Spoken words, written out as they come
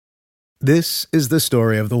This is the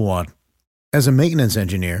story of the one. As a maintenance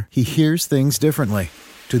engineer, he hears things differently.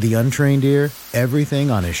 To the untrained ear,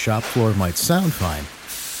 everything on his shop floor might sound fine,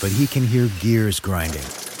 but he can hear gears grinding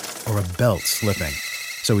or a belt slipping.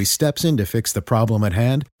 So he steps in to fix the problem at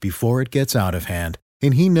hand before it gets out of hand.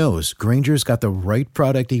 And he knows Grainger's got the right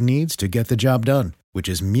product he needs to get the job done, which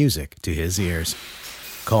is music to his ears.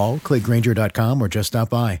 Call, click Grainger.com, or just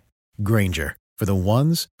stop by. Grainger, for the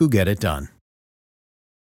ones who get it done.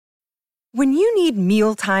 When you need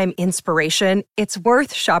mealtime inspiration, it's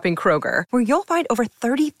worth shopping Kroger, where you'll find over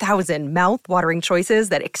 30,000 mouth-watering choices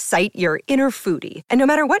that excite your inner foodie. And no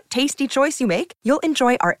matter what tasty choice you make, you'll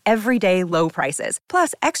enjoy our everyday low prices,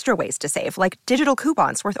 plus extra ways to save, like digital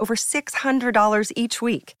coupons worth over $600 each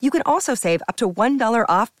week. You can also save up to $1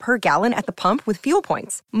 off per gallon at the pump with fuel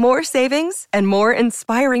points. More savings and more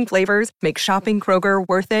inspiring flavors make shopping Kroger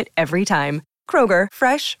worth it every time. Kroger,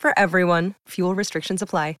 fresh for everyone. Fuel restrictions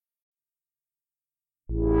apply.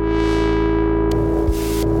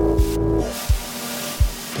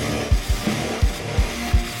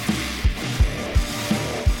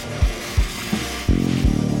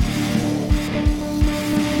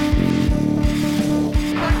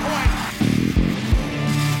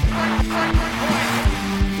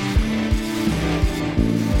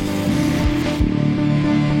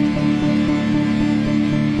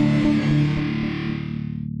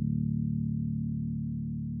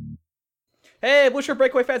 Hey, Blue Shirt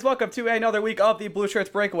Breakaway fans, welcome to another week of the Blue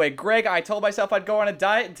Shirts Breakaway. Greg, I told myself I'd go on a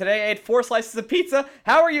diet, and today I ate 4 slices of pizza.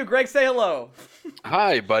 How are you, Greg? Say hello.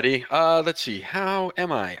 Hi, buddy. Let's see. How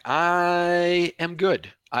am I? I am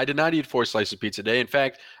good. I did not eat 4 slices of pizza today. In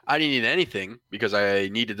fact, I didn't eat anything because I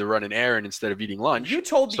needed to run an errand instead of eating lunch. You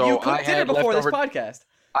told me you cooked dinner before this podcast.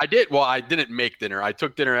 I did. Well, I didn't make dinner. I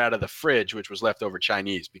took dinner out of the fridge, which was leftover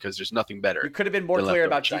Chinese, because there's nothing better. You could have been more clear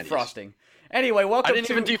about defrosting. Anyway, welcome to... I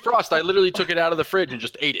didn't even defrost. I literally took it out of the fridge and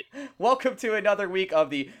just ate it. Welcome to another week of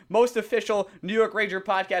the most official New York Ranger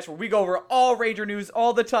podcast, where we go over all Ranger news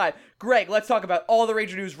all the time. Greg, let's talk about all the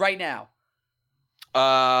Ranger news right now.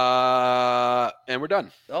 And we're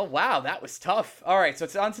done. Oh, wow, that was tough. All right, so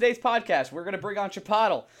it's on today's podcast. We're going to bring on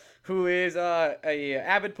Chipotle, who is a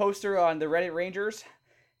avid poster on the Reddit Rangers,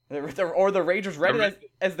 or the Rangers Reddit,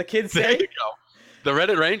 as the kids say. There you go. The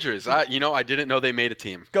Reddit Rangers. I didn't know they made a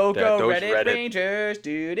team. Go Reddit Rangers.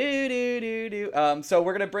 So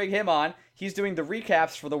we're going to bring him on. He's doing the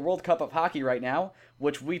recaps for the World Cup of Hockey right now,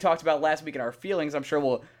 which we talked about last week in our feelings. I'm sure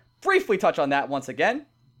we'll briefly touch on that once again.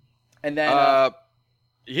 And then...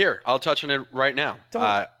 here, I'll touch on it right now.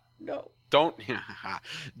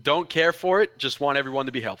 Don't care for it. Just want everyone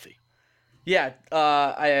to be healthy. Yeah,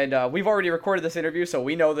 and we've already recorded this interview, so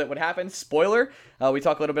we know that what happened. Spoiler, we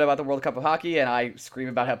talk a little bit about the World Cup of Hockey, and I scream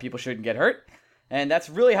about how people shouldn't get hurt. And that's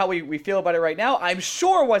really how we feel about it right now. I'm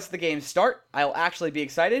sure once the games start, I'll actually be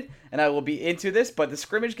excited, and I will be into this, but the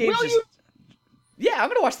scrimmage games Yeah, I'm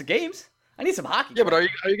going to watch the games. I need some hockey. Yeah, but are you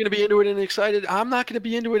going to be into it and excited? I'm not going to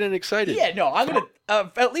be into it and excited. Yeah, no, I'm going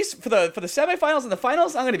to, at least for the semifinals and the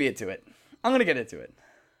finals, I'm going to be into it. I'm going to get into it.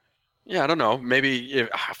 Yeah, I don't know. Maybe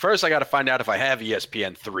first I got to find out if I have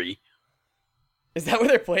ESPN 3. Is that where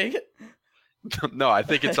they're playing it? No, I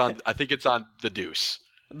think it's on. I think it's on the Deuce.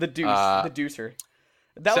 The Deucer.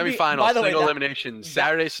 That semifinal single elimination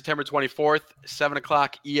Saturday, September 24th,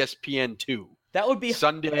 7:00 ESPN 2. That would be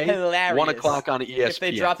Sunday, hilarious 1:00 on ESPN. If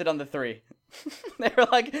they dropped it on the 3. They were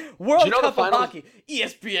like, World Cup of Hockey,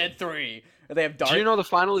 ESPN 3. They have dark. Do you know the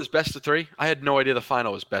final is best of 3? I had no idea the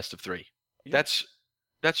final was best of 3. Yeah.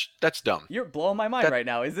 That's dumb. You're blowing my mind right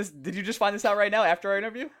now. Did you just find this out right now after our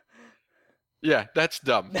interview? Yeah, that's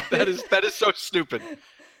dumb. That is so stupid.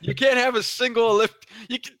 You can't have a single lift.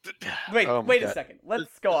 You can. Wait a second.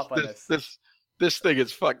 Let's go off on this. This thing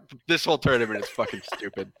is This whole tournament is fucking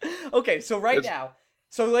stupid. Okay, so now,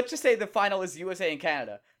 let's just say the final is USA and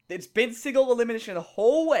Canada. It's been single elimination the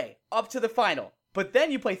whole way up to the final, but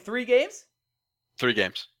then you play 3 games. 3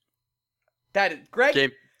 games. Greg.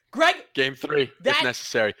 Game 3 if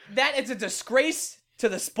necessary. That is a disgrace to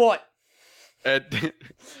the sport. And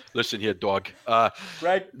listen here, dog.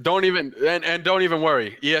 Greg. Don't even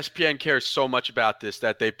worry. ESPN cares so much about this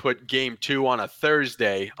that they put Game 2 on a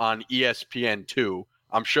Thursday on ESPN 2.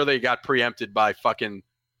 I'm sure they got preempted by fucking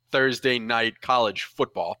Thursday night college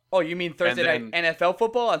football. Oh, you mean Thursday night NFL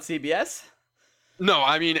football on CBS? No,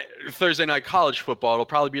 I mean Thursday night college football. It'll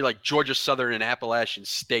probably be like Georgia Southern and Appalachian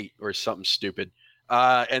State or something stupid.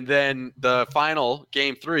 And then the final,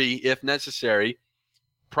 Game 3, if necessary,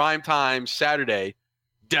 prime time Saturday,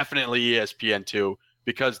 definitely ESPN 2,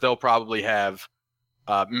 because they'll probably have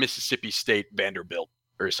Mississippi State Vanderbilt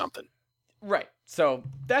or something. Right. So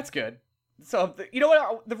that's good. So, you know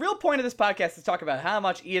what? The real point of this podcast is to talk about how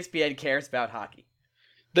much ESPN cares about hockey.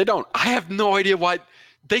 They don't. I have no idea why.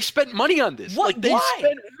 They spent money on this. What? Like, they Why?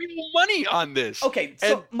 spent real money on this. Okay,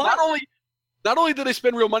 so and not only did they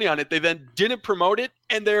spend real money on it, they then didn't promote it,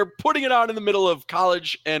 and they're putting it out in the middle of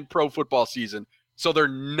college and pro football season, so they're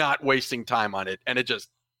not wasting time on it. And it just,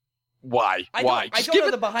 why? Why? I don't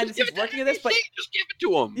know the behind-the-scenes working of this, but just give it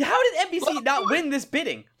to them. how did NBC not win this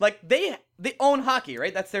bidding? Like, they own hockey,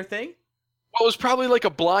 right? That's their thing? Well, it was probably like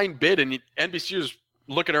a blind bid, and NBC was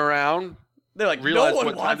looking around, They're like, realized no one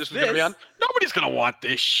what time wants this was going to be on. Nobody's going to want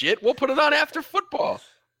this shit. We'll put it on after football.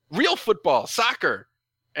 Real football, soccer.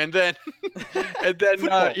 And then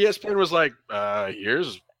ESPN was like,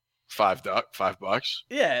 here's $5.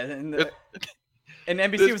 Yeah, and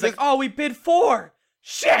NBC was like, oh, we bid 4.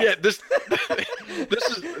 Shit! Yeah, this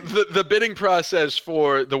is the bidding process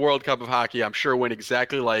for the World Cup of Hockey, I'm sure went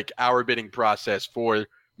exactly like our bidding process for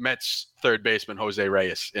Mets third baseman Jose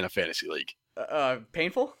Reyes in a fantasy league.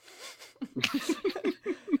 Painful?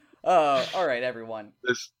 All right, everyone.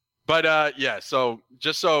 So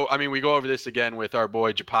we go over this again with our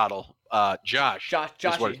boy Japadl. Josh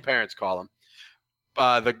is what his parents call him.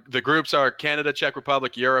 The groups are Canada, Czech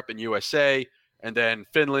Republic, Europe, and USA, and then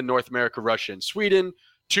Finland, North America, Russia, and Sweden.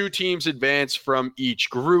 2 teams advance from each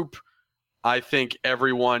group. I think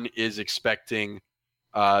everyone is expecting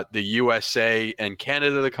the USA and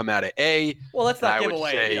Canada to come out of A. Well, let's not give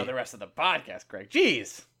away the rest of the podcast, Greg.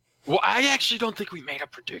 Jeez. Well, I actually don't think we made a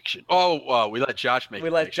prediction. Oh, we let Josh make. We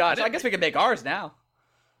let Josh. I guess we can make ours now.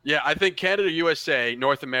 Yeah, I think Canada, USA,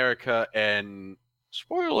 North America, and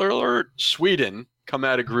spoiler alert, Sweden come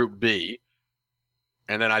out of Group B,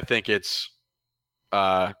 and then I think it's,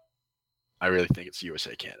 I really think it's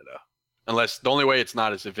USA, Canada. Unless the only way it's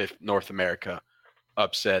not is if North America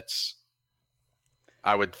upsets.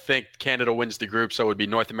 I would think Canada wins the group, so it would be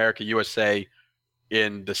North America, USA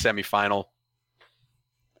in the semifinal.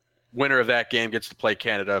 Winner of that game gets to play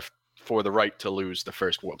Canada for the right to lose the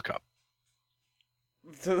first World Cup.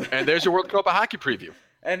 And there's your World Cup of Hockey preview.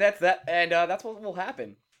 And that's that. And that's what will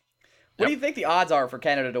happen. What do you think the odds are for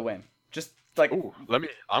Canada to win? Just like,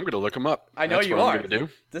 I'm gonna look them up. I know that's you what are. I'm gonna do.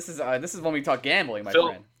 This is when we talk gambling, my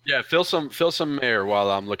friend. Yeah, fill some air while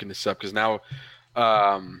I'm looking this up because now.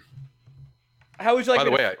 How would you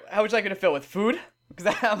like? How would you like it to fill with food?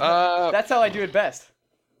 Because that's how I do it best.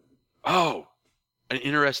 Oh, an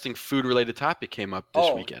interesting food-related topic came up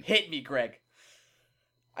this weekend. Hit me, Greg.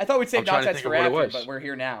 I thought we'd save nonsense for after, but we're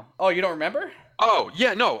here now. Oh, you don't remember? Oh,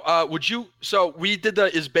 yeah, no. Would you? So we did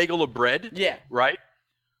is bagel a bread? Yeah. Right?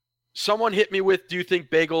 Someone hit me with, do you think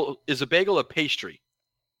is a bagel a pastry?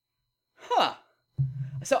 Huh.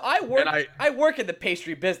 So I work in the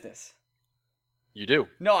pastry business. You do?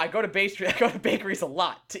 No, I go to bakeries a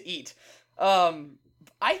lot to eat.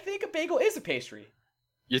 I think a bagel is a pastry.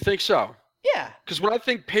 You think so? Yeah. Because when I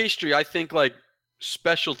think pastry, I think like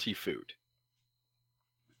specialty food.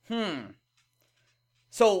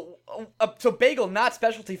 So bagel, not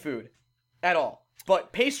specialty food at all.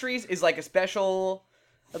 But pastries is like a special.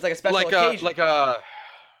 It's like a special occasion.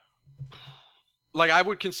 Like I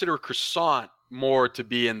would consider a croissant more to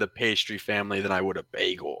be in the pastry family than I would a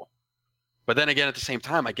bagel. But then again, at the same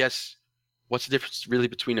time, I guess what's the difference really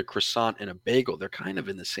between a croissant and a bagel? They're kind of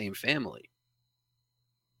in the same family.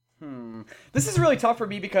 This is really tough for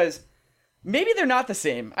me because maybe they're not the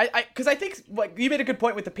same. Because I think like you made a good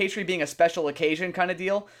point with the pastry being a special occasion kind of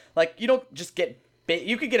deal. Like you don't just get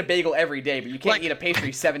you could get a bagel every day, but you can't eat a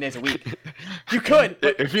pastry 7 days a week. You could.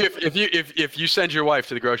 But if you send your wife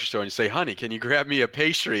to the grocery store and you say, "Honey, can you grab me a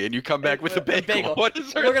pastry?" and you come back with a bagel, what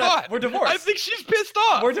is her thought? We're divorced. I think she's pissed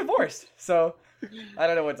off. We're divorced, so I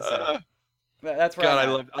don't know what to say. That's where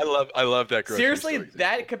God, I love that grocery Seriously, store.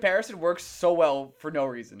 that comparison works so well for no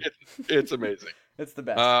reason. It's amazing. It's the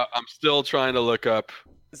best. I'm still trying to look up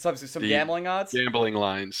some gambling odds. Gambling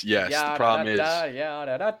lines. Yes. The problem is.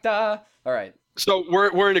 All right. So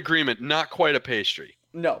we're in agreement. Not quite a pastry.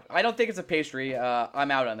 No, I don't think it's a pastry.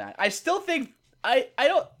 I'm out on that. I still think I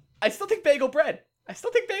still think bagel bread. I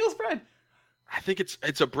still think bagel's bread. I think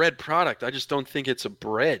it's a bread product. I just don't think it's a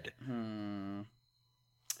bread.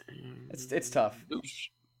 It's tough.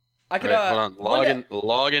 I could hold on.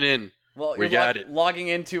 Logging in. Well, we got it. Logging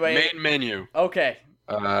into a main menu. Okay.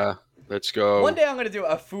 Let's go. One day I'm going to do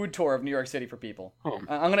a food tour of New York City for people.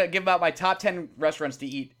 I'm going to give out my top 10 restaurants to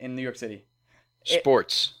eat in New York City.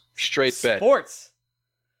 Sports. Straight bet. Sports.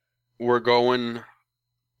 We're going.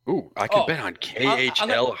 Ooh, I could bet on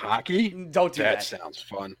KHL hockey. Don't do that. That sounds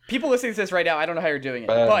fun. People listening to this right now, I don't know how you're doing it,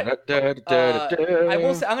 but I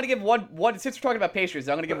will say I'm going to give one. Since we're talking about pastries,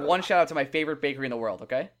 I'm going to give one shout out to my favorite bakery in the world.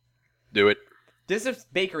 Okay. Do it. There's a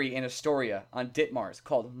bakery in Astoria on Ditmars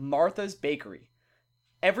called Martha's Bakery.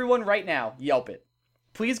 Everyone right now, Yelp it.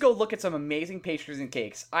 Please go look at some amazing pastries and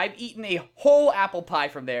cakes. I've eaten a whole apple pie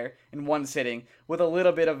from there in one sitting with a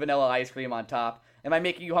little bit of vanilla ice cream on top. Am I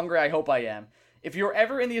making you hungry? I hope I am. If you're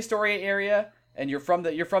ever in the Astoria area and you're from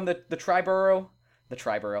the tri-borough,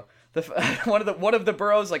 one of the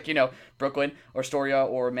boroughs, like, you know, Brooklyn or Astoria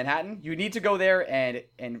or Manhattan, you need to go there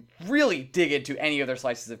and really dig into any of their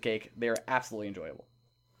slices of cake. They are absolutely enjoyable.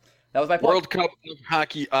 That was my point. World Cup of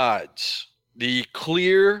Hockey odds. The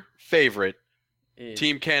clear favorite,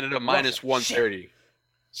 Team Canada minus 130.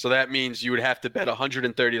 So that means you would have to bet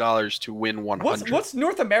 $130 to win 100. What's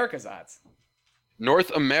North America's odds?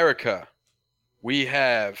 North America, we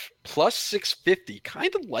have plus 650.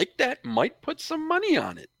 Kind of like that. Might put some money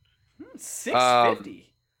on it.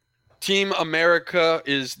 650. Team America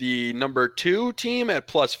is the number 2 team at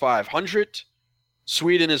plus 500.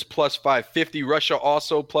 Sweden is plus 550. Russia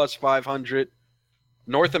also plus 500.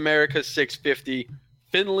 North America 650.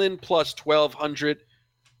 Finland plus 1,200.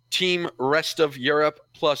 Team Rest of Europe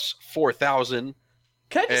plus 4,000.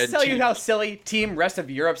 Can I just tell you how silly Team Rest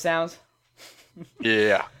of Europe sounds?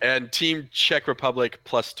 Yeah, and Team Czech Republic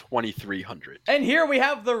plus 2,300. And here we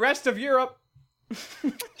have the rest of Europe.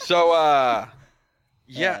 So,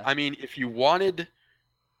 yeah, I mean, if you wanted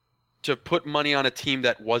to put money on a team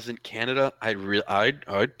that wasn't Canada,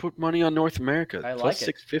 I'd put money on North America. I plus like it.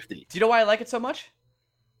 650. Do you know why I like it so much?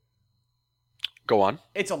 Go on.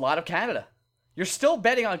 It's a lot of Canada. You're still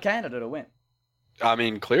betting on Canada to win. I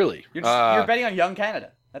mean, clearly. You're betting on young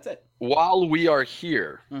Canada. That's it. While we are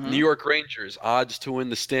here, New York Rangers, odds to win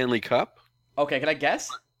the Stanley Cup? Okay, can I guess?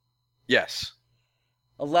 Yes.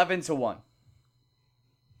 11-1.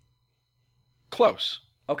 Close.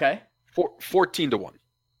 Okay. 14-1.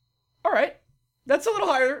 All right. That's a little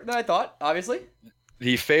higher than I thought, obviously.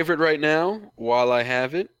 The favorite right now, while I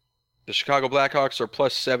have it, the Chicago Blackhawks are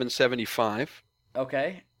plus 775.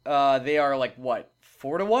 Okay. They are like, what,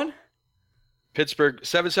 4-1? Pittsburgh,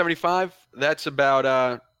 775. That's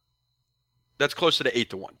about, that's closer to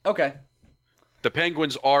 8-1. Okay. The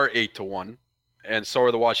Penguins are 8-1, and so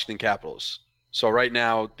are the Washington Capitals. So right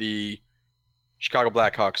now, the Chicago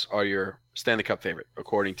Blackhawks are your Stanley Cup favorite,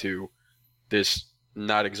 according to this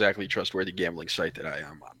not exactly trustworthy gambling site that I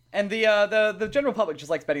am on. And the general public just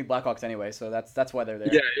likes betting Blackhawks anyway, so that's why they're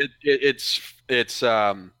there. Yeah, it's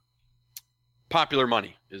popular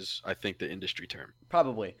money is, I think, the industry term.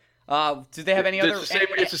 Probably. Do they have any other?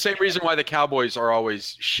 It's the same reason why the Cowboys are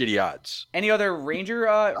always shitty odds. Any other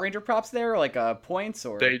Ranger props there, like points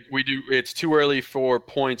or? We do. It's too early for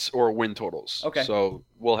points or win totals. Okay. So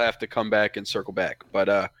we'll have to come back and circle back.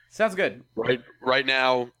 But sounds good. Right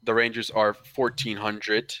now the Rangers are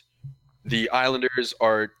 1,400. The Islanders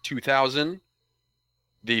are 2,000.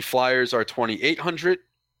 The Flyers are 2,800.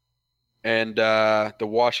 And the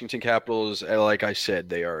Washington Capitals, like I said,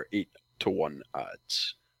 they are 8-1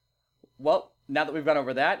 odds. Well, now that we've gone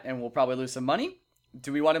over that, and we'll probably lose some money,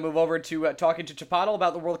 do we want to move over to talking to Chipotle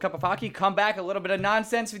about the World Cup of Hockey? Come back, a little bit of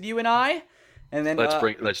nonsense with you and I, and then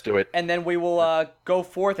let's do it. And then we will go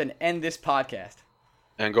forth and end this podcast.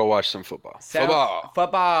 And go watch some football.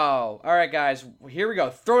 Football. All right, guys, here we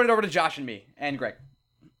go. Throwing it over to Josh and me, and Greg,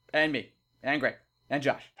 and me, and Greg, and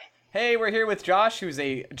Josh. Hey, we're here with Josh, who's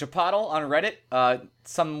a Chipotle on Reddit,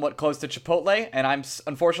 somewhat close to Chipotle, and I'm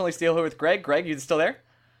unfortunately still here with Greg. Greg, you still there?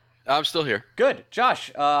 I'm still here. Good.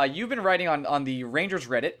 Josh, you've been writing on the Rangers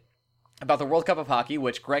Reddit about the World Cup of Hockey,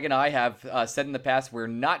 which Greg and I have said in the past we're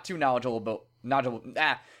not too knowledgeable about.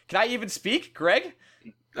 Can I even speak, Greg?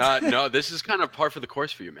 No, this is kind of par for the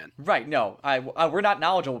course for you, man. Right, no. We're not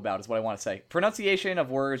knowledgeable about is what I want to say. Pronunciation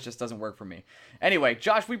of words just doesn't work for me. Anyway,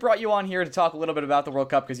 Josh, we brought you on here to talk a little bit about the World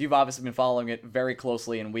Cup because you've obviously been following it very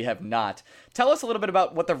closely and we have not. Tell us a little bit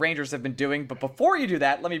about what the Rangers have been doing, but before you do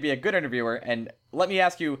that, let me be a good interviewer and let me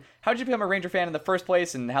ask you, how did you become a Ranger fan in the first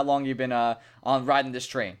place and how long you've been on riding this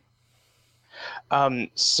train?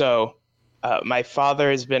 My father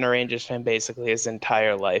has been a Rangers fan basically his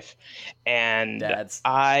entire life, and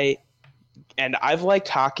I've liked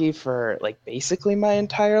hockey for like basically my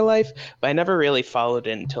entire life, but I never really followed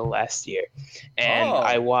it until last year. And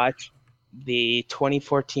I watched the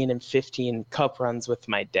 2014 and 15 Cup runs with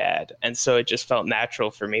my dad, and so it just felt natural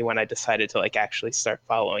for me when I decided to like actually start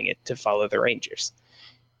following it to follow the Rangers.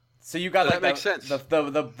 So you got that makes sense.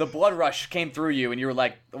 The blood rush came through you, and you were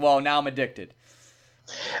like, "Well, now I'm addicted."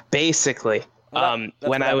 Basically,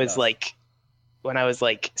 when I was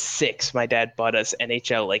like 6, my dad bought us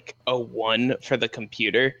NHL like 01 for the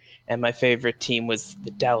computer, and my favorite team was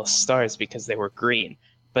the Dallas Stars because they were green.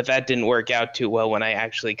 but that didn't work out too well when I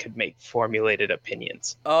actually could make formulated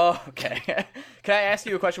opinions. Oh, okay. Can I ask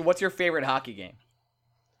you a question? What's your favorite hockey game?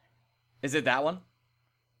 Is it that one?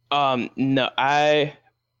 No, I'll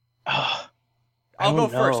go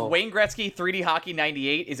first. Wayne Gretzky 3D Hockey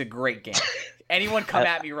 98 is a great game. Anyone come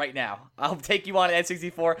at me right now. I'll take you on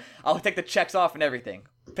N64. I'll take the checks off and everything.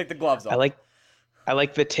 Take the gloves off. I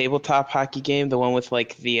like the tabletop hockey game, the one with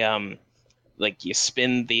like the like you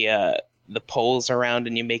spin the poles around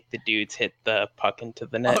and you make the dudes hit the puck into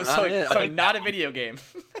the net. Oh, so not a video game.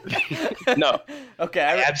 No. Okay.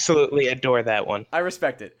 I absolutely adore that one. I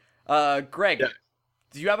respect it. Greg,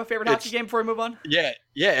 do you have a favorite hockey game before we move on? Yeah,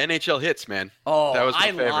 NHL Hits, man. Oh, that was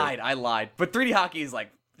my favorite. I lied. But 3D hockey is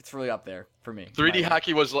like, it's really up there for me. 3D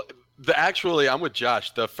hockey was actually, I'm with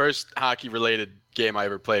Josh. The first hockey related game I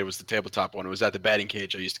ever played was the tabletop one. It was at the batting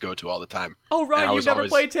cage I used to go to all the time. Oh, Ryan, you've never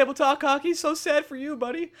played tabletop hockey? So sad for you,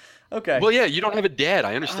 buddy. Okay. Well, yeah, you don't have a dad.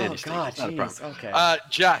 I understand these things. It's not a problem. Okay.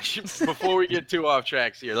 Josh, before we get too off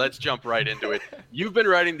tracks here, let's jump right into it. You've been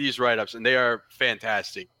writing these write-ups, and they are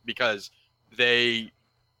fantastic because they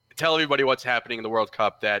tell everybody what's happening in the World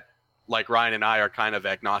Cup that, like Ryan and I, are kind of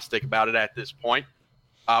agnostic about it at this point.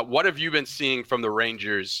 What have you been seeing from the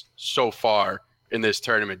Rangers so far in this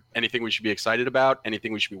tournament? Anything we should be excited about?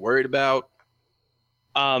 Anything we should be worried about?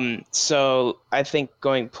 So I think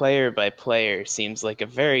going player by player seems like a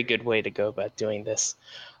very good way to go about doing this.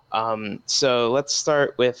 So let's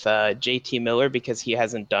start with JT Miller because he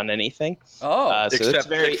hasn't done anything. Oh, so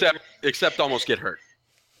except almost get hurt.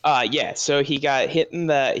 Yeah. So he got hit in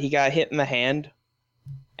the hand,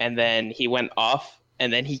 and then he went off,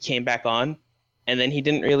 and then he came back on. And then he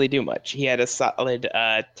didn't really do much. He had a solid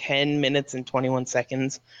 10 minutes and 21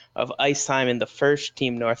 seconds of ice time in the first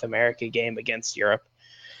Team North America game against Europe.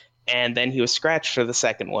 And then he was scratched for the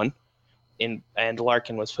second one, and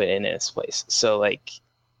Larkin was put in his place. So, like,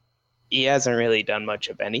 he hasn't really done much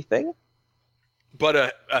of anything. But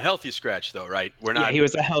a healthy scratch, though, right? Yeah, he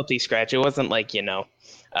was a healthy scratch. It wasn't like,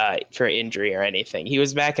 for injury or anything. He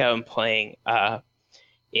was back out and playing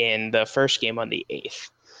in the first game on the 8th.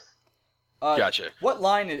 Gotcha. What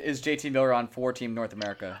line is JT Miller on for Team North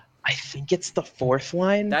America? I think it's the 4th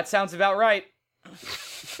line. That sounds about right.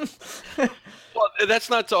 Well, that's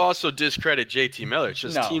not to also discredit JT Miller. It's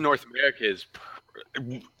just Team North America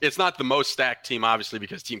it's not the most stacked team, obviously,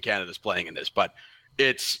 because Team Canada's playing in this, but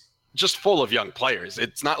it's just full of young players.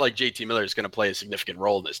 It's not like JT Miller is going to play a significant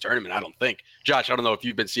role in this tournament, I don't think. Josh, I don't know if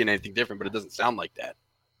you've been seeing anything different, but it doesn't sound like that.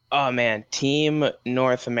 Oh man, Team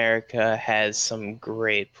North America has some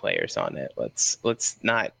great players on it. Let's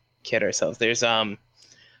not kid ourselves. There's Johnny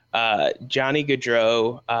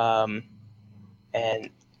Gaudreau, and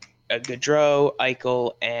Gaudreau,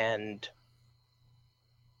 Eichel, and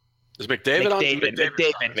is McDavid on?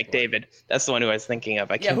 McDavid. That's the one who I was thinking of.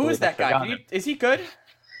 Who is that guy? Is he good?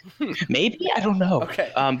 Maybe, I don't know.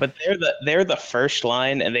 Okay. But they're the first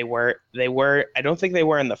line, and they were. I don't think they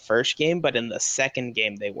were in the first game, but in the second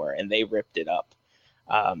game they were, and they ripped it up.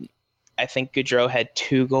 I think Gaudreau had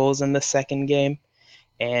 2 goals in the second game,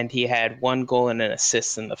 and he had 1 goal and an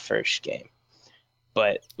assist in the first game.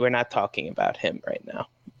 But we're not talking about him right now.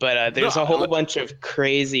 But there's a whole bunch of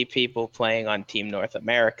crazy people playing on Team North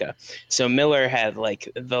America. So Miller had like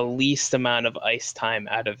the least amount of ice time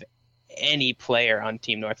out of any player on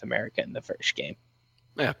Team North America in the first game.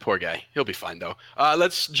 Yeah, poor guy. He'll be fine, though.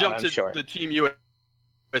 Let's jump to the Team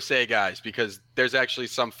USA guys, because there's actually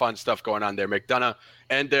some fun stuff going on there. McDonough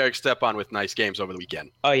and Derek Stepan with nice games over the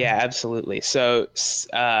weekend. Oh, yeah, absolutely. So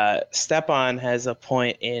Stepan has a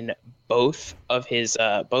point in both of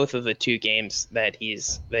the 2 games that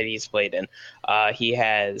he's played in. He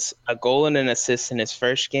has a goal and an assist in his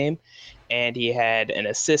first game, and he had an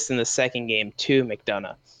assist in the second game to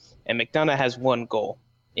McDonough. And McDonough has 1 goal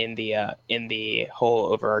in the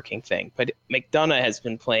whole overarching thing. But McDonough has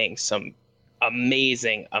been playing some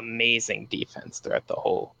amazing defense throughout the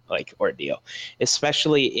whole ordeal,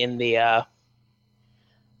 especially in the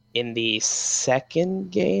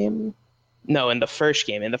second game. No, in the first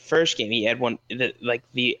game. In the first game, he had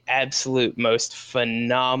the absolute most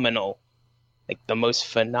phenomenal, the most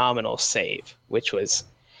phenomenal save, which was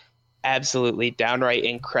absolutely downright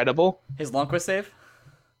incredible. His Lundqvist save?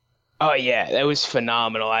 Oh yeah, that was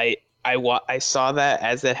phenomenal. I saw that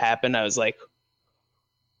as it happened. I was like,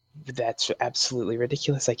 that's absolutely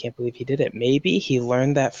ridiculous. I can't believe he did it. Maybe he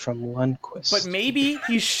learned that from Lundqvist. But maybe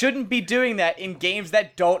he shouldn't be doing that in games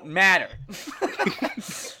that don't matter.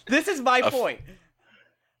 This is my point.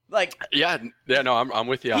 No, I'm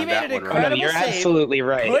with you on that one. No, you're absolutely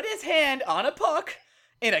right. Put his hand on a puck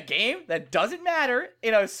in a game that doesn't matter,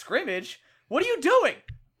 in a scrimmage. What are you doing?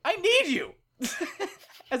 I need you.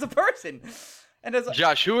 as a person. And as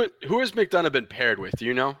Josh, who has McDonough been paired with? Do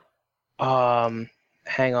you know?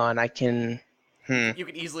 Hang on, I can. You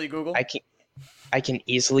can easily Google. I can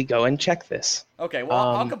easily go and check this. Okay, well,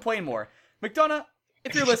 I'll complain more. McDonough,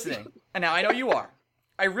 if you're listening, and now I know you are,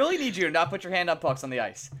 I really need you to not put your hand on pucks on the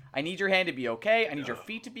ice. I need your hand to be okay. I need your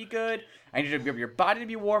feet to be good. I need your body to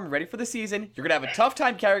be warm and ready for the season. You're going to have a tough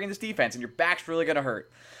time carrying this defense, and your back's really going to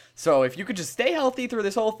hurt. So if you could just stay healthy through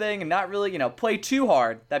this whole thing and not really, play too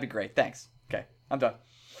hard, that'd be great. Thanks. Okay, I'm done.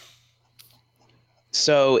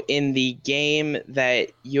 So in the game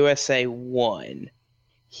that USA won,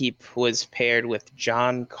 he was paired with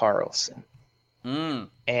John Carlson.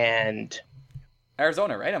 And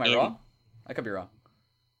Arizona, right? Am I wrong? I could be wrong.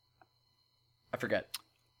 I forget.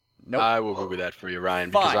 Nope. I will Google that for you, Ryan,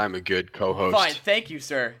 because I'm a good co-host. Fine, thank you,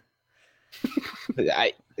 sir.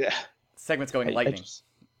 Segment's going lightning.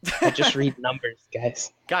 I just read numbers,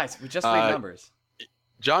 guys. Guys, we just read numbers.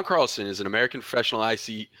 John Carlson is an American professional ice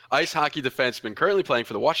hockey defenseman currently playing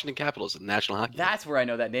for the Washington Capitals of the National Hockey League. That's where I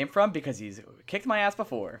know that name from, because he's kicked my ass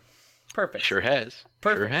before. Perfect. Sure has.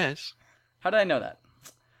 Perfect. Sure has. How did I know that?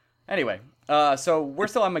 Anyway, so we're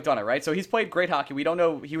still on McDonough, right? So he's played great hockey. We don't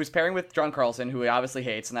know. He was pairing with John Carlson, who he obviously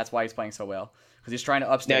hates, and that's why he's playing so well, because he's trying to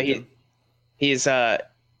upstage him. He's I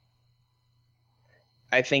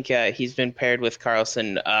think he's been paired with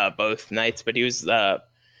Carlson both nights, but he was the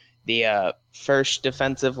first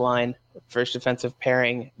defensive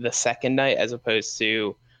pairing the second night, as opposed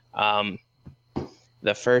to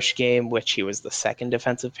the first game, which he was the second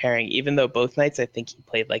defensive pairing. Even though both nights I think he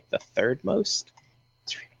played like the third most.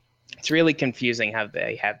 It's really confusing how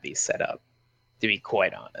they have these set up, to be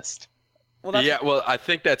quite honest. Well, I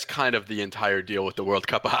think that's kind of the entire deal with the World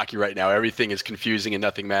Cup of Hockey right now. Everything is confusing and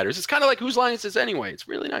nothing matters. It's kind of like whose line is this anyway? It's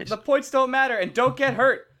really nice. The points don't matter, and don't get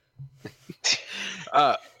hurt.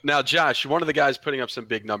 Now, Josh, one of the guys putting up some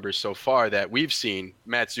big numbers so far that we've seen,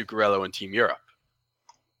 Matt Zuccarello and Team Europe.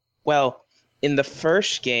 Well, in the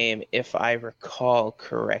first game, if I recall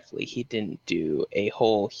correctly, he didn't do a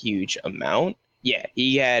whole huge amount. Yeah,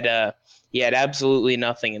 he had absolutely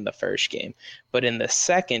nothing in the first game. But in the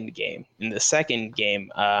second game,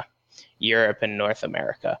 Europe and North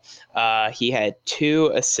America, he had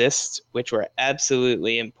 2 assists, which were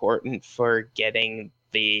absolutely important for getting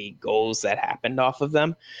the goals that happened off of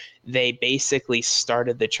them. They basically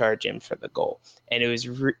started the charge in for the goal. And it was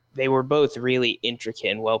they were both really intricate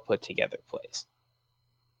and well put together plays.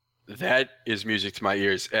 That is music to my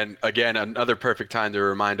ears. And again, another perfect time to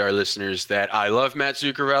remind our listeners that I love Matt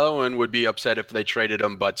Zuccarello and would be upset if they traded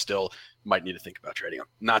him, but still might need to think about trading him.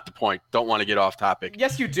 Not the point. Don't want to get off topic.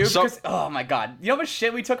 Yes, you do. Because, oh my God. You know how much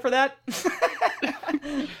shit we took for that?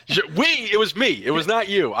 It was me. It was not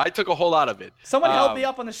you. I took a whole lot of it. Someone held me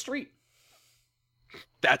up on the street.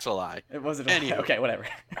 That's a lie. It wasn't a lie. Okay, whatever.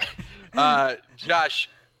 Josh,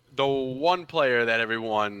 the one player that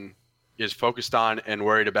everyone is focused on and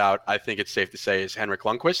worried about, I think it's safe to say, is Henrik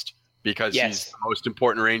Lundqvist, because he's the most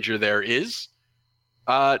important Ranger there is.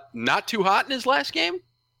 Not too hot in his last game?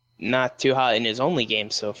 Not too hot in his only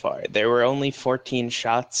game so far. There were only 14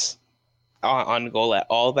 shots on goal at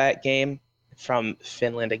all that game from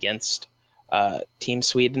Finland against Team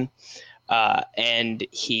Sweden. And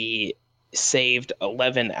he saved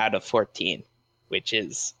 11 out of 14, which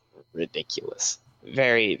is ridiculous.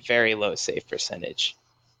 Very, very low save percentage.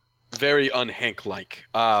 Very un-Hank-like.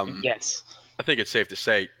 Yes. I think it's safe to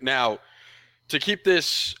say. Now, to keep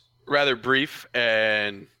this rather brief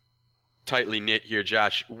and tightly knit here,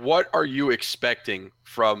 Josh, what are you expecting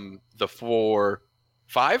from the 5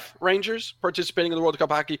 Rangers participating in the World Cup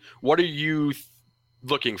hockey? What are you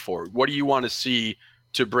looking for? What do you want to see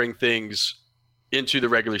to bring things into the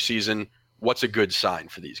regular season? What's a good sign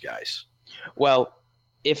for these guys? Well,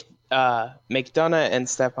 if McDonough and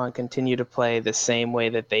Stepan continue to play the same way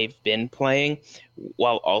that they've been playing,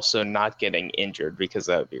 while also not getting injured, because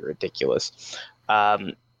that would be ridiculous.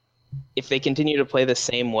 If they continue to play the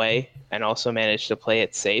same way and also manage to play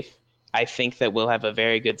it safe, I think that we'll have a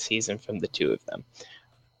very good season from the two of them.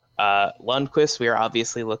 Lundqvist, we are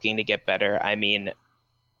obviously looking to get better. I mean,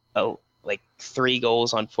 3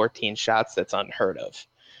 goals on 14 shots, that's unheard of.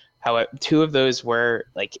 However, 2 of those were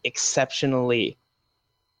exceptionally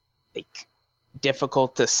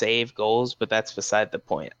difficult to save goals, but that's beside the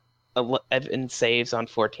point. 11 saves on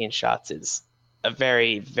 14 shots is a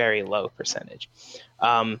very, very low percentage.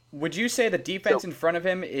 Would you say the defense in front of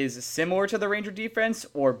him is similar to the Ranger defense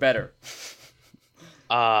or better?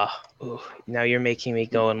 Now you're making me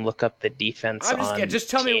go and look up the defense. I'm just kidding.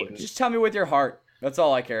 Just tell me with your heart. That's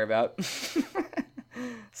all I care about.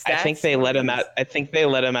 I think they let him out. I think they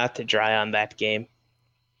let him out to dry on that game.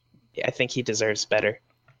 I think he deserves better.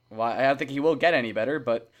 Well, I don't think he will get any better,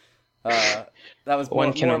 but that was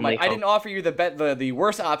One can more of my. only I didn't offer you the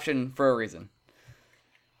worst option for a reason.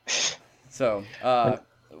 So,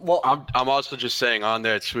 well, I'm also just saying on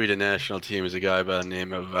that Sweden national team is a guy by the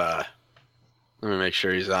name of. Let me make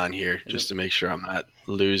sure he's on here just to make sure I'm not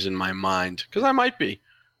losing my mind, because I might be.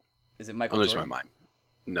 Is it Michael I'm losing Jordan? my mind.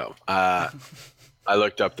 No, I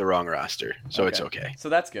looked up the wrong roster, so it's okay. So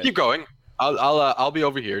that's good. Keep going. I'll be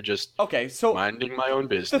over here just okay. So minding my own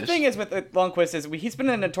business. the thing is with Lundqvist is he's been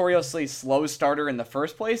a notoriously slow starter in the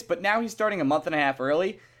first place, but now he's starting a month and a half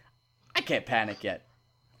early. I can't panic yet.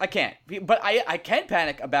 I can't, but I can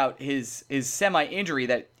panic about his semi-injury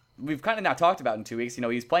that we've kind of now talked about in 2 weeks. You know,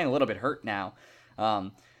 he's playing a little bit hurt now,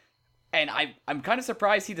 and I'm kind of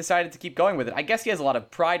surprised he decided to keep going with it. I guess he has a lot of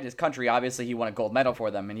pride in his country. Obviously, he won a gold medal for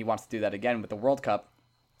them, and he wants to do that again with the World Cup,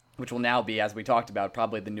 which will now be, as we talked about,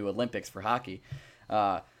 probably the new Olympics for hockey.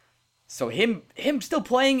 So him still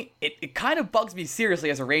playing, it kind of bugs me seriously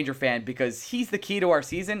as a Ranger fan, because he's the key to our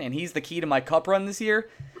season, and he's the key to my cup run this year.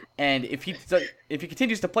 And if he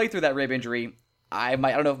continues to play through that rib injury, I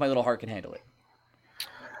don't know if my little heart can handle it.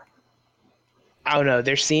 I don't know.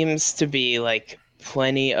 There seems to be like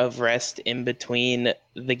plenty of rest in between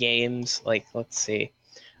the games. Like, let's see.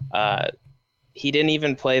 He didn't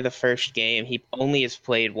even play the first game. He only has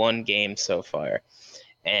played one game so far.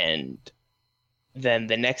 And then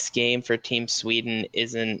the next game for Team Sweden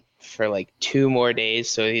isn't for like 2 more days,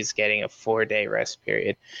 so he's getting a 4-day rest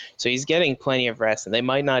period. So he's getting plenty of rest, and they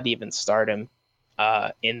might not even start him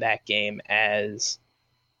in that game as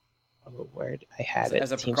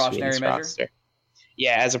as a precautionary measure. Roster.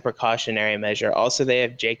 Yeah, as a precautionary measure. Also, they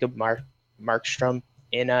have Jacob Markstrom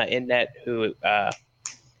in net, who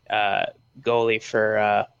goalie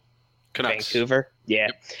for Canucks. Vancouver. Yeah,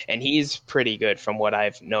 Yep. and he's pretty good from what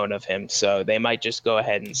I've known of him. So they might just go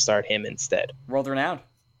ahead and start him instead. World renowned.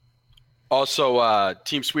 Also,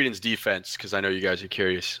 Team Sweden's defense, because I know you guys are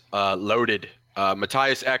curious, loaded.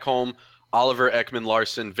 Matthias Ekholm, Oliver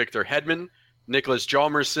Ekman-Larsson, Victor Hedman, Nicholas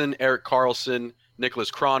Hjalmarsson, Erik Karlsson,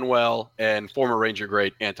 Nicholas Cronwell, and former Ranger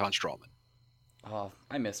great Anton Strawman. Oh,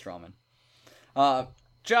 I miss Strawman.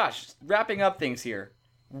 Josh, wrapping up things here.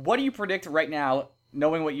 What do you predict right now,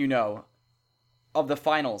 knowing what you know, of the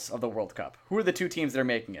finals of the World Cup? Who are the 2 teams that are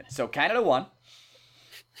making it? So Canada won.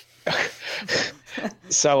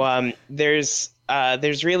 So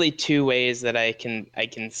there's really 2 ways that I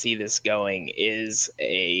can see this going. Is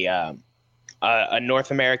a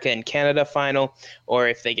North America and Canada final, or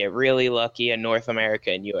if they get really lucky, a North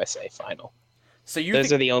America and USA final. So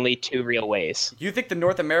those are the only 2 real ways. You think the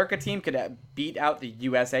North America team could beat out the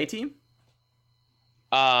USA team?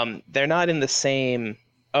 They're not in the same.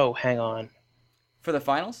 Oh, hang on. For the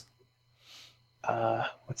finals?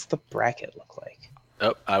 What's the bracket look like?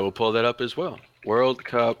 Oh, I will pull that up as well. World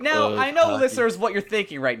Cup. Now, I know, listeners, what you're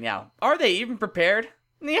thinking right now. Are they even prepared?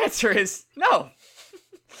 And the answer is no.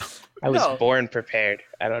 I was born prepared.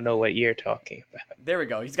 I don't know what you're talking about. There we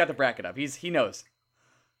go. He's got the bracket up. He knows.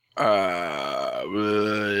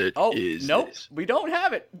 Nope. We don't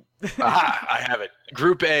have it. Aha, I have it.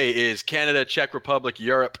 Group A is Canada, Czech Republic,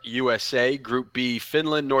 Europe, USA. Group B,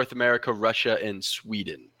 Finland, North America, Russia, and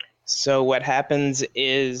Sweden. So what happens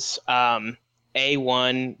is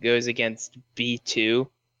A1 goes against B2.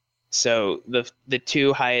 So the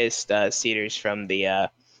 2 highest seeders from the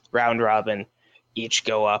round robin each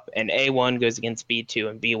go up, and A1 goes against B2,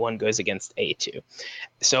 and B1 goes against A2.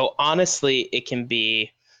 So honestly, it can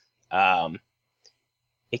be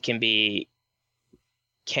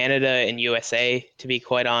Canada and USA, to be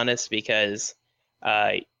quite honest, because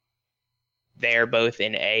they're both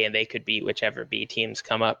in A and they could beat whichever B teams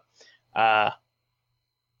come up.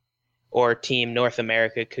 Or Team North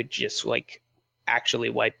America could just like actually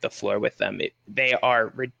wipe the floor with them. They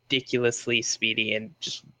are ridiculously speedy and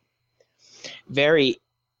just very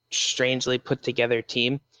strangely put together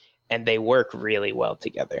team, and they work really well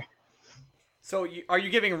together. So are you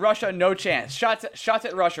giving Russia no chance? Shots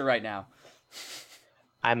at Russia right now.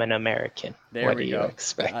 I'm an American. What do you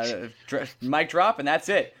expect? Mic drop, and that's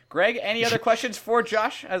it. Greg, any other questions for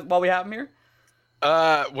Josh while we have him here?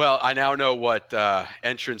 Well, I now know what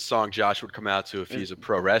entrance song Josh would come out to if he's a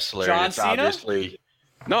pro wrestler. John it's Cena? Obviously,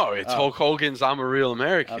 no, it's Hulk Hogan's "I'm a Real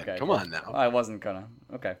American." Okay, Come on now. I wasn't gonna.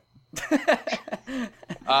 Okay.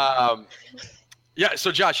 Yeah.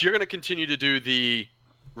 So, Josh, you're gonna continue to do the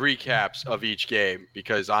recaps of each game,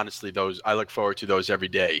 because honestly, I look forward to those every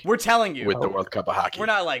day. We're telling you with the World Cup of Hockey. We're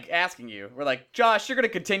not like asking you. We're like, Josh, you're gonna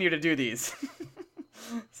continue to do these.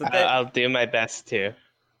 I'll do my best too.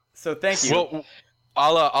 So thank you. Well,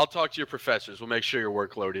 I'll talk to your professors. We'll make sure your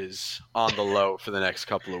workload is on the low for the next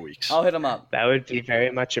couple of weeks. I'll hit them up. That would be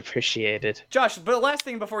very much appreciated. Josh, but last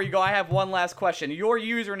thing before you go, I have one last question. Your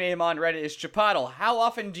username on Reddit is Chipotle. How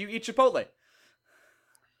often do you eat Chipotle?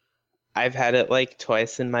 I've had it like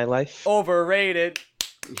twice in my life. Overrated.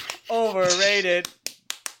 Overrated.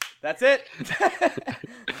 That's it.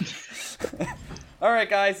 All right,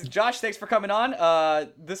 guys. Josh, thanks for coming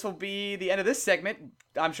on. This will be the end of this segment.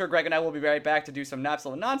 I'm sure Greg and I will be right back to do some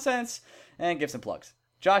absolute nonsense and give some plugs.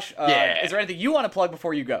 Josh, is there anything you want to plug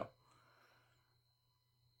before you go?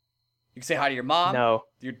 You can say hi to your mom. No.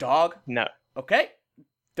 Your dog. No. Okay.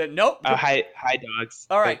 Nope. Hi, dogs.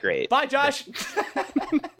 All right. They're great. Bye, Josh.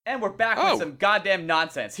 And we're back with some goddamn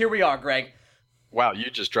nonsense. Here we are, Greg. Wow, you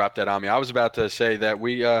just dropped that on me. I was about to say that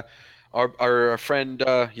we, our friend,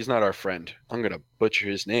 he's not our friend. I'm going to butcher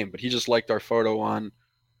his name, but he just liked our photo on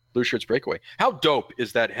Blue Shirts Breakaway. How dope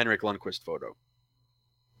is that Henrik Lundqvist photo?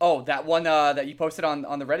 Oh, that one that you posted on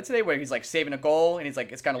the Reddit today where he's like saving a goal and he's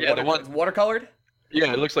like, it's kind of it's watercolored?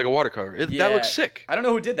 Yeah, it looks like a watercolor. That looks sick. I don't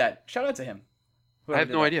know who did that. Shout out to him. I have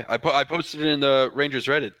no idea. I posted it in the Rangers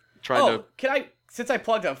Reddit since I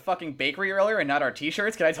plugged a fucking bakery earlier and not our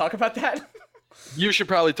t-shirts, can I talk about that? You should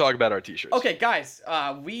probably talk about our t-shirts. Okay, guys,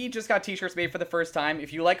 we just got t-shirts made for the first time.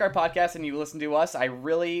 If you like our podcast and you listen to us, I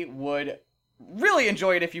really would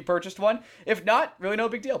enjoy it if you purchased one. If not, really no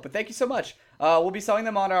big deal, but thank you so much. We'll be selling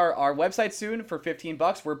them on our website soon for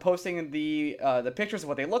 $15. We're posting the pictures of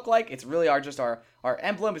what they look like. It's really just our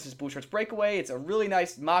emblem. It's just Blue Shirts Breakaway. It's a really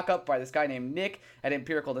nice mock-up by this guy named Nick at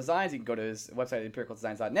Empirical Designs. You can go to his website at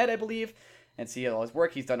empiricaldesigns.net, I believe, and see all his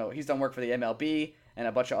work. He's done work for the MLB and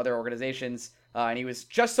a bunch of other organizations, and he was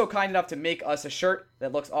just so kind enough to make us a shirt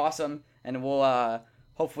that looks awesome, and we'll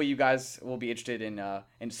hopefully you guys will be interested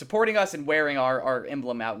in supporting us and wearing our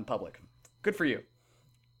emblem out in public. Good for you.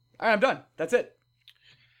 All right, I'm done. That's it.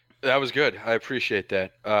 That was good. I appreciate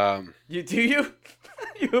that.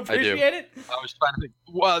 You appreciate it? I was trying to think.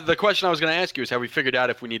 Well, the question I was going to ask you is, have we figured out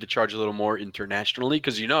if we need to charge a little more internationally?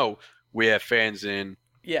 Because we have fans in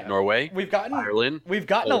Norway, Ireland. We've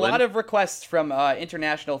gotten Poland. A lot of requests from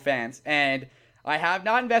international fans, and I have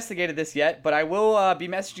not investigated this yet, but I will be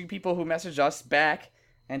messaging people who message us back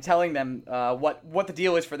and telling them what the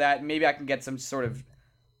deal is for that. Maybe I can get some sort of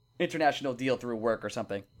international deal through work or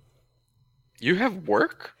something. You have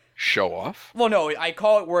work? Show off? Well, no, I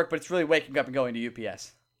call it work, but it's really waking up and going to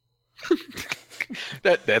UPS.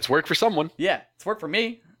 That's work for someone. Yeah, it's work for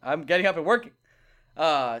me. I'm getting up and working.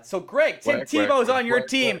 So Greg, Tim Tebow's on your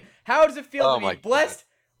team. How does it feel to be blessed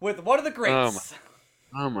with one of the greats?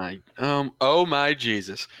 Oh my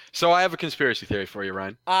Jesus. So I have a conspiracy theory for you,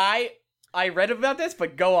 Ryan. I read about this,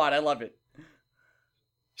 but go on. I love it.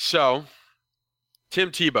 So,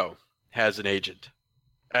 Tim Tebow has an agent,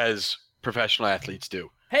 as professional athletes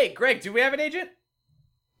do. Hey, Greg, do we have an agent?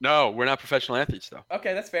 No, we're not professional athletes, though.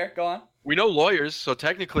 Okay, that's fair. Go on. We know lawyers, so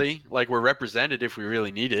technically, we're represented if we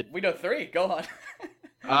really need it. We know 3. Go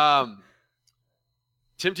on.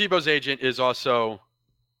 Tim Tebow's agent is also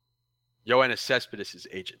Yoenis Cespedes'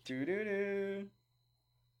 agent. Doo-doo-doo.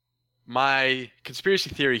 My conspiracy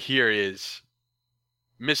theory here is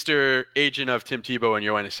Mr. Agent of Tim Tebow and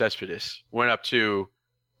Yoenis Cespedes went up to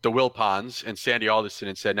the Wilpons and Sandy Alderson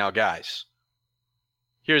and said, now, guys,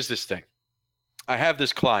 here's this thing. I have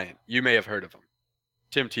this client. You may have heard of him.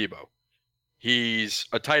 Tim Tebow. He's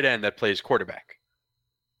a tight end that plays quarterback.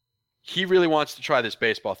 He really wants to try this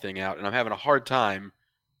baseball thing out, and I'm having a hard time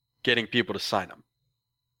getting people to sign him.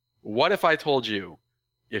 What if I told you,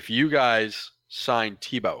 if you guys signed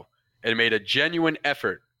Tebow and made a genuine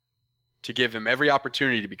effort to give him every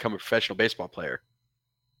opportunity to become a professional baseball player,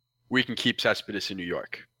 we can keep Cespedes in New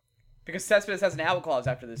York? Because Cespedes has an out clause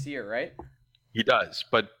after this year, right? He does,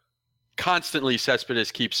 but constantly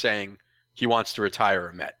Cespedes keeps saying he wants to retire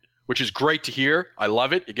a Met, which is great to hear. I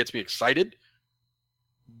love it. It gets me excited,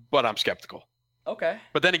 but I'm skeptical. Okay.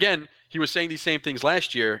 But then again, he was saying these same things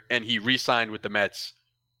last year, and he re-signed with the Mets.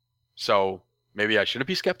 So maybe I shouldn't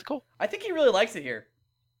be skeptical? I think he really likes it here.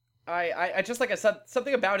 I just, like I said,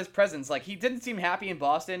 something about his presence. Like, he didn't seem happy in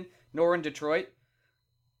Boston, nor in Detroit.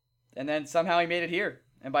 And then somehow he made it here.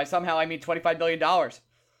 And by somehow, I mean $25 million.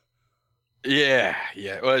 Yeah.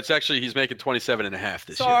 Well, it's actually, he's making 27.5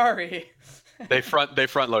 this year. Sorry. They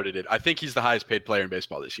front loaded it. I think he's the highest paid player in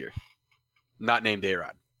baseball this year. Not named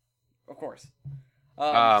A-Rod. Of course.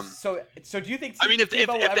 So do you think? I mean,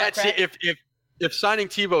 if signing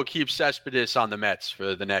Tebow keeps Cespedes on the Mets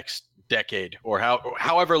for the next decade or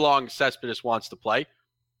however long Cespedes wants to play,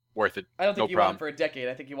 worth it. I don't think want him for a decade.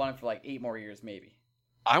 I think you want him for like 8 more years, maybe.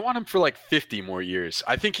 I want him for like 50 more years.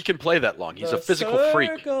 I think he can play that long. He's a physical freak.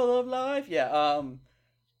 Circle of life. Yeah. All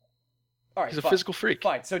right. He's a physical freak.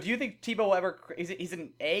 Fine. So do you think Tebow will ever? He's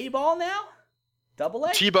an A ball now? Double A?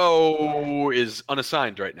 Tebow is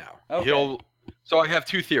unassigned right now. Okay. So I have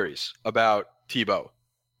two theories about Tebow,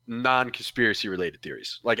 non-conspiracy related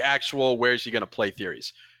theories, like actual where's he going to play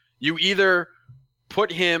theories. You either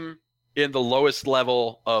put him in the lowest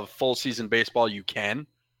level of full season baseball you can,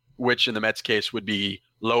 which in the Mets case would be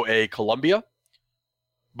low A Columbia.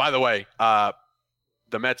 By the way,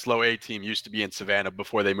 the Mets low A team used to be in Savannah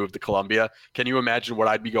before they moved to Columbia. Can you imagine what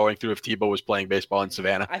I'd be going through if Tebow was playing baseball in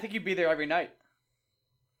Savannah? I think you'd be there every night.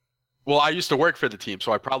 Well, I used to work for the team,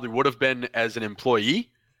 so I probably would have been as an employee,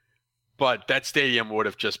 but that stadium would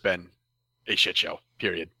have just been a shit show,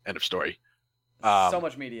 period. End of story. So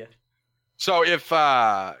much media. So if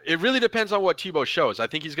it really depends on what Tebow shows. I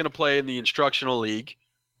think he's going to play in the instructional league,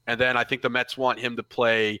 and then I think the Mets want him to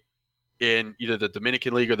play in either the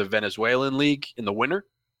Dominican League or the Venezuelan League in the winter,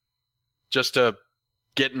 just to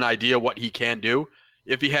get an idea what he can do.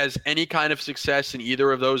 If he has any kind of success in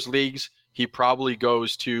either of those leagues, he probably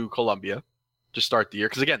goes to Colombia to start the year.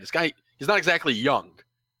 Because again, this guy, he's not exactly young.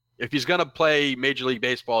 If he's going to play Major League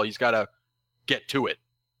Baseball, he's got to get to it.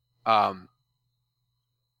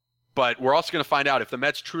 But we're also going to find out if the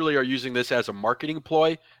Mets truly are using this as a marketing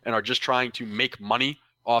ploy and are just trying to make money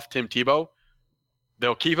off Tim Tebow.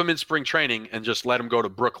 They'll keep him in spring training and just let him go to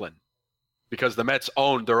Brooklyn because the Mets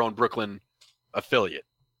own their own Brooklyn affiliate.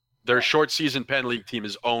 Their short season Penn League team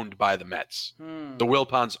is owned by the Mets. The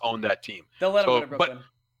Wilpons own that team. They'll let him go to Brooklyn.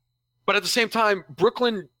 But at the same time,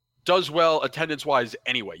 Brooklyn does well attendance-wise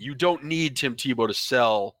anyway. You don't need Tim Tebow to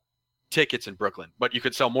sell tickets in Brooklyn, but you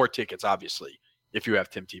could sell more tickets, obviously, if you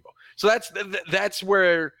have Tim Tebow. So that's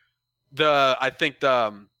where I think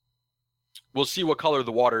we'll see what color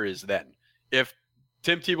the water is then. If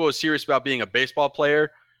Tim Tebow is serious about being a baseball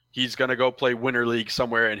player, he's going to go play Winter League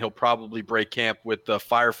somewhere, and he'll probably break camp with the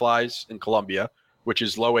Fireflies in Columbia, which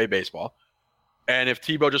is low A baseball. And if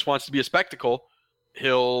Tebow just wants to be a spectacle,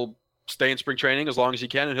 he'll stay in spring training as long as he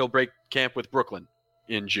can, and he'll break camp with Brooklyn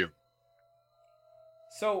in June.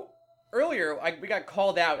 So earlier, we got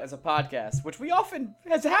called out as a podcast, which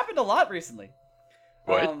has happened a lot recently.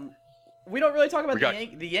 What? We don't really talk about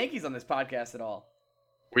the Yankees on this podcast at all.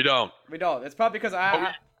 We don't. It's probably because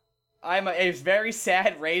I'm a very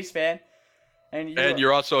sad Rays fan. And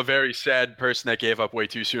you're also a very sad person that gave up way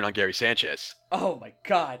too soon on Gary Sanchez. Oh, my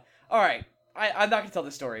God. All right. I'm not going to tell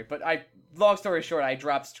this story, but long story short, I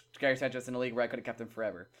dropped Gary Sanchez in a league where I could have kept him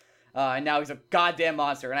forever. And now he's a goddamn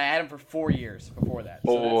monster, and I had him for 4 years before that.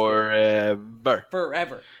 So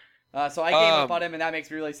Forever. So I gave up on him, and that makes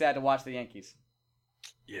me really sad to watch the Yankees.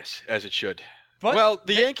 Yes, as it should. But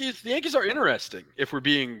the Yankees are interesting, if we're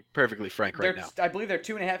being perfectly frank right now. I believe they're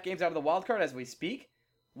 2.5 games out of the wild card as we speak,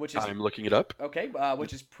 which is I'm looking it up. Okay,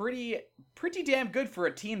 which is pretty damn good for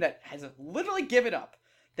a team that has literally given up.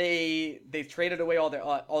 They've traded away all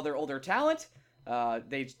their older talent.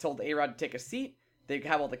 They told A-Rod to take a seat. They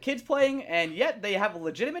have all the kids playing, and yet they have a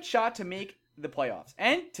legitimate shot to make the playoffs.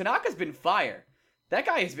 And Tanaka's been fire. That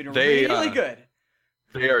guy has been really good.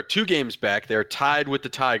 They are 2 games back. They're tied with the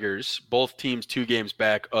Tigers, both teams 2 games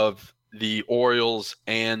back of the Orioles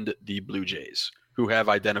and the Blue Jays, who have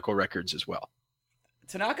identical records as well.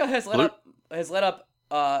 Tanaka has let up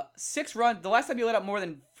 6 runs. The last time he let up more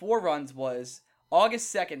than 4 runs was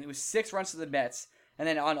August 2nd. It was 6 runs to the Mets. And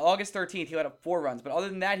then on August 13th, he let up 4 runs. But other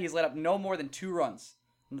than that, he's let up no more than 2 runs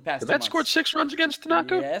in the past 2 months. The Mets scored 6 runs against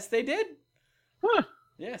Tanaka? Yes, they did. Huh.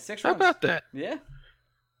 Yeah, 6 runs. How about that? Yeah.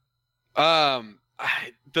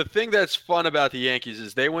 The thing that's fun about the Yankees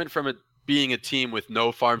is they went from being a team with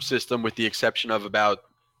no farm system, with the exception of about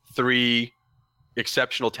 3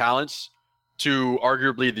 exceptional talents, to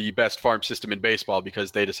arguably the best farm system in baseball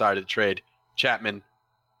because they decided to trade Chapman,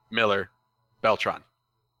 Miller, Beltran.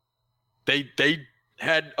 They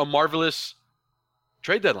had a marvelous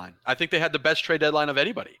trade deadline. I think they had the best trade deadline of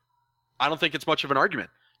anybody. I don't think it's much of an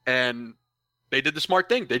argument. And they did the smart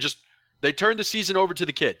thing. They turned the season over to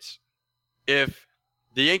the kids. If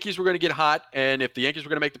the Yankees were going to get hot and if the Yankees were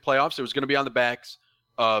going to make the playoffs, it was going to be on the backs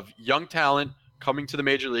of young talent coming to the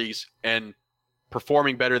major leagues and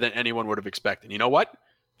performing better than anyone would have expected. You know what?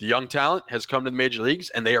 The young talent has come to the major leagues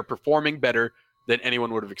and they are performing better than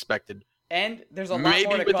anyone would have expected. And there's a lot more to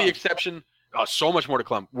come. Maybe with the exception, so much more to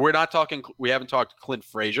come. We haven't talked Clint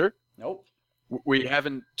Frazier. Nope. We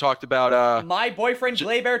haven't talked about my boyfriend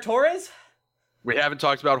Gleyber Torres. We haven't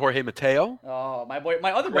talked about Jorge Mateo. Oh, my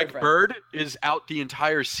other Greg boyfriend. Bird is out the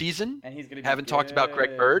entire season. And he's gonna be haven't good. talked about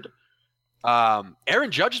Greg Bird. Aaron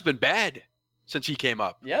Judge has been bad since he came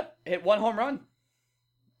up. Yep, hit 1 home run.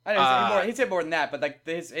 I know he's hit more than that, but like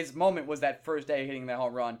his moment was that first day hitting that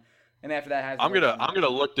home run, and after that I'm gonna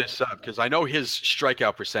look this up because I know his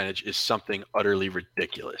strikeout percentage is something utterly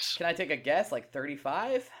ridiculous. Can I take a guess? Like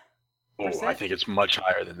 35%? Oh, I think it's much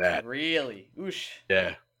higher than that. Really? Oosh.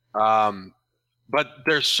 Yeah. But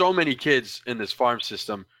there's so many kids in this farm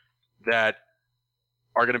system that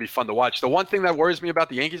are going to be fun to watch. The one thing that worries me about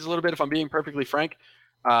the Yankees a little bit, if I'm being perfectly frank,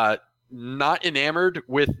 not enamored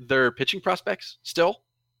with their pitching prospects still.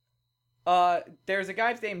 There's a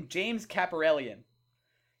guy named James Caparellian.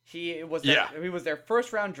 He was their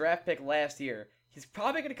first round draft pick last year. He's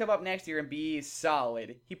probably going to come up next year and be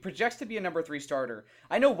solid. He projects to be a number 3 starter.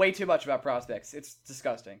 I know way too much about prospects. It's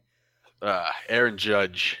disgusting. Aaron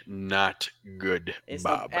Judge, not good,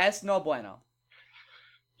 Bob. No bueno.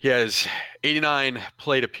 He has 89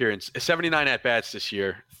 plate appearances, 79 at-bats this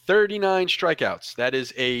year, 39 strikeouts. That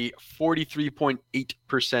is a 43.8%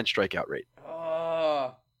 strikeout rate.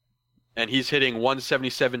 And he's hitting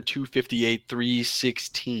 177, 258,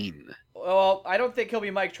 316. Well, I don't think he'll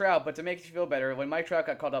be Mike Trout, but to make you feel better, when Mike Trout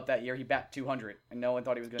got called up that year, he batted 200, and no one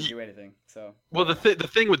thought he was going to do anything. So. Well, the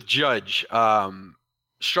thing with Judge,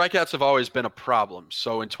 strikeouts have always been a problem.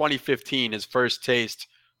 So in 2015, his first taste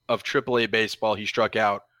of AAA baseball, he struck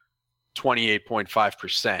out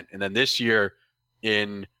 28.5%. And then this year,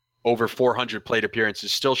 in over 400 plate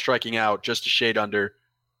appearances, still striking out just a shade under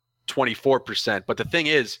 24%. But the thing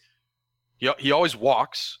is, he always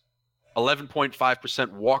walks,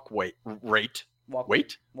 11.5% walk rate.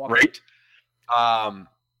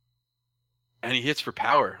 And he hits for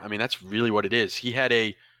power. I mean, that's really what it is. He had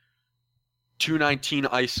a 219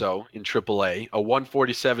 ISO in AAA, a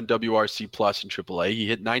 147 WRC plus in AAA. He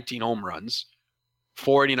hit 19 home runs,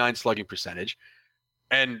 489 slugging percentage.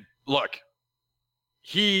 And look,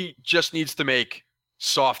 he just needs to make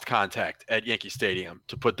soft contact at Yankee Stadium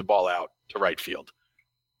to put the ball out to right field.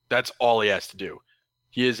 That's all he has to do.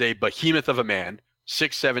 He is a behemoth of a man,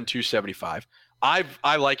 6'7", 275. I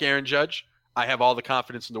like Aaron Judge. I have all the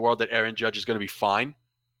confidence in the world that Aaron Judge is going to be fine.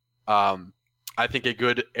 I think a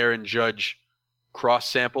good Aaron Judge cross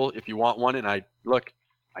sample, if you want one, and I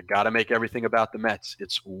got to make everything about the Mets.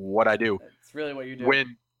 It's what I do. It's really what you do.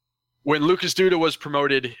 When Lucas Duda was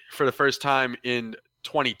promoted for the first time in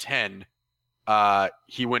 2010,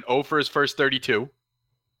 he went 0 for his first 32.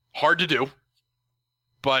 Hard to do.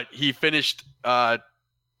 But he finished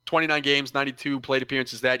 29 games, 92 plate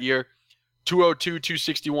appearances that year, 202,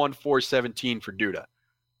 261, 417 for Duda.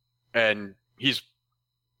 And he's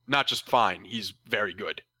not just fine, he's very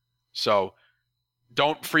good. So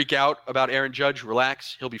don't freak out about Aaron Judge.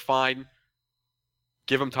 Relax. He'll be fine.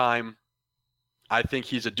 Give him time. I think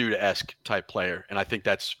he's a Duda-esque type player, and I think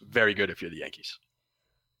that's very good if you're the Yankees.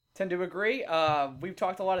 Tend to agree. We've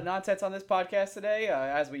talked a lot of nonsense on this podcast today,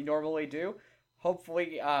 as we normally do.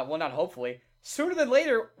 Hopefully, not hopefully, sooner than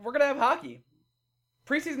later, we're going to have hockey.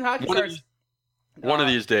 Preseason hockey starts. One of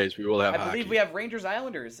these days, we will have hockey. I believe we have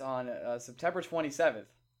Rangers-Islanders on September 27th.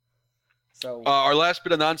 So our last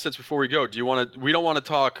bit of nonsense before we go. We don't want to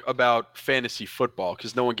talk about fantasy football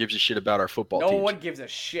because no one gives a shit about our football teams. No one gives a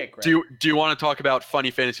shit, Greg. Do you want to talk about funny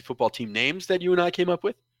fantasy football team names that you and I came up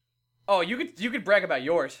with? Oh, you could brag about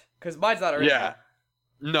yours because mine's not original. Yeah.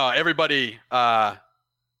 No, everybody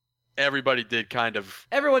did kind of.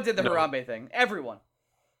 Everyone did the Harambe thing. Everyone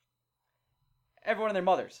and their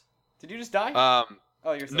mothers. Did you just die?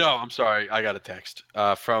 You're sorry. No, I'm sorry. I got a text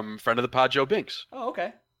from friend of the pod, Joe Binks. Oh,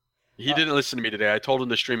 okay. He didn't listen to me today. I told him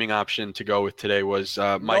the streaming option to go with today was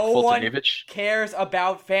Mike No Fultonevich. one cares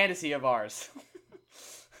about fantasy of ours.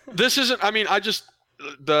 This isn't. I mean,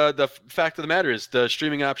 the fact of the matter is the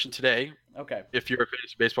streaming option today. Okay. If you're a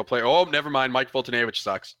fantasy baseball player, never mind. Mike Fultonevich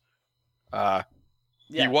sucks.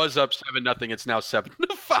 He was up 7-0. It's now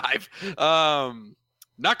 7-5.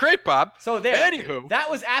 Not great, Bob. So there. Anywho, that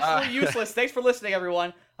was absolutely useless. Thanks for listening,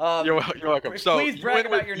 everyone. You're welcome. So please brag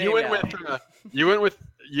about your name.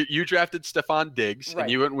 You drafted Stephon Diggs, right.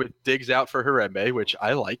 And you went with Diggs out for Harambe, which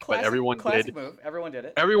I like, but everyone did. Move. Everyone did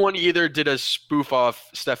it. Everyone either did a spoof off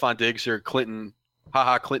Stephon Diggs or Clinton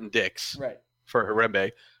Dix, right, for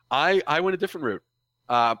Harambe. I went a different route.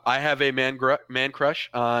 I have a man crush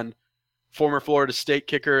on former Florida State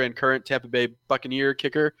kicker and current Tampa Bay Buccaneer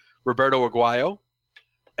kicker Roberto Aguayo.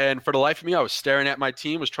 And for the life of me, I was staring at my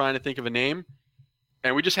team, was trying to think of a name.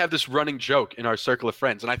 And we just have this running joke in our circle of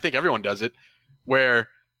friends. And I think everyone does it where,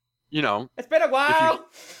 it's been a while.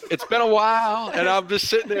 It's been a while. And I'm just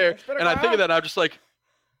sitting there and I think of that. And I'm just like,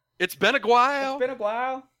 it's been a while. It's been a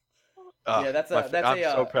while. I'm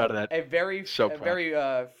so proud of that. A very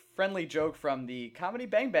friendly joke from the Comedy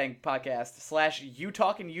Bang Bang podcast / You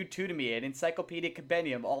Talking U2 to Me, an encyclopedic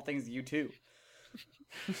compendium, all things U2.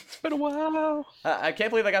 It's been a while. I can't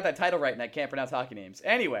believe I got that title right and I can't pronounce hockey names.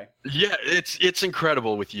 Anyway. Yeah, it's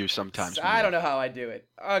incredible with you sometimes. I don't know how I do it.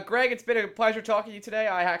 Greg, it's been a pleasure talking to you today.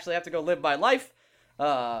 I actually have to go live my life.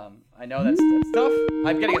 I know that's tough.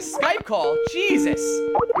 I'm getting a Skype call. Jesus.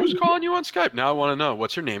 Who's calling you on Skype? Now I want to know.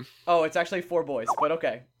 What's her name? Oh, it's actually 4 boys, but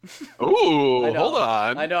okay. Ooh, hold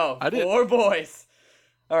on. I know. 4 boys.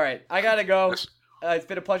 All right, I gotta go. It's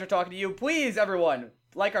been a pleasure talking to you. Please, everyone,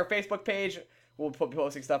 like our Facebook page. We'll be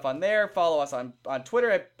posting stuff on there. Follow us on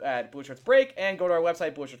Twitter at Blue Shirts Break, and go to our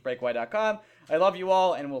website, blueshirtsbreakwhy.com. I love you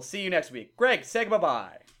all, and we'll see you next week. Greg, say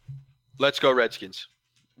bye-bye. Let's go Redskins.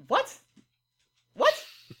 What?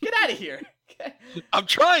 Get out of here. I'm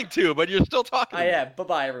trying to, but you're still talking. I am.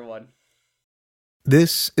 Bye-bye, everyone.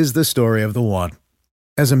 This is the story of the one.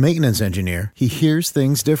 As a maintenance engineer, he hears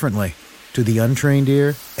things differently. To the untrained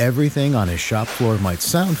ear, everything on his shop floor might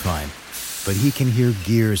sound fine, but he can hear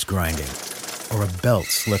gears grinding or a belt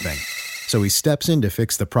slipping. So he steps in to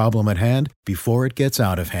fix the problem at hand before it gets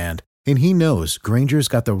out of hand. And he knows Grainger's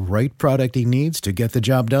got the right product he needs to get the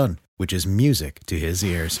job done, which is music to his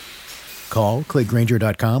ears. Call, click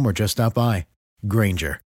Grainger.com, or just stop by.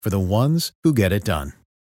 Grainger, for the ones who get it done.